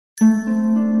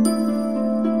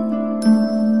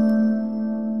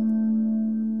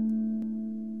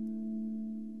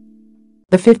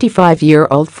The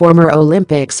 55-year-old former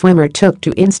Olympic swimmer took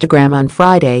to Instagram on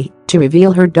Friday to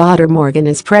reveal her daughter Morgan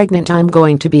is pregnant. "I'm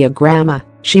going to be a grandma,"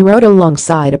 she wrote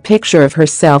alongside a picture of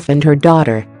herself and her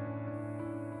daughter.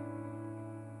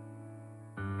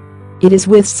 "It is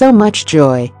with so much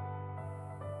joy."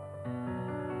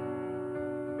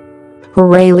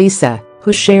 Hooray Lisa,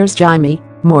 who shares Jamie,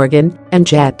 Morgan, and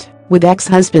Jet with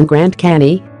ex-husband Grant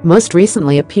Kenny, most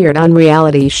recently appeared on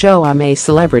reality show I'm a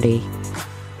Celebrity.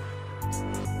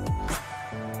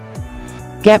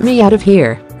 "Get me out of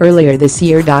here." Earlier this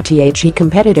year, the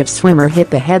competitive swimmer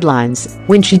hit the headlines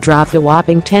when she dropped a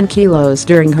whopping 10 kilos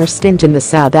during her stint in the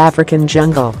South African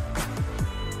jungle.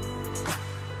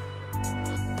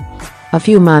 A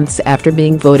few months after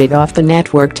being voted off the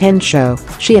Network 10 show,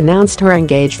 she announced her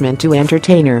engagement to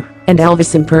entertainer and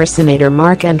Elvis impersonator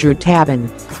Mark Andrew Taban.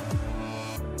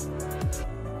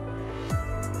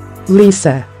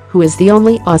 Lisa, who is the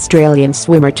only Australian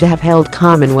swimmer to have held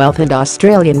Commonwealth and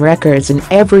Australian records in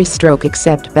every stroke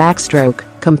except backstroke,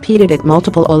 competed at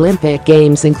multiple Olympic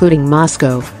Games including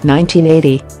Moscow,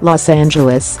 1980, Los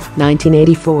Angeles,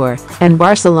 1984, and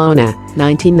Barcelona,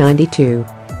 1992.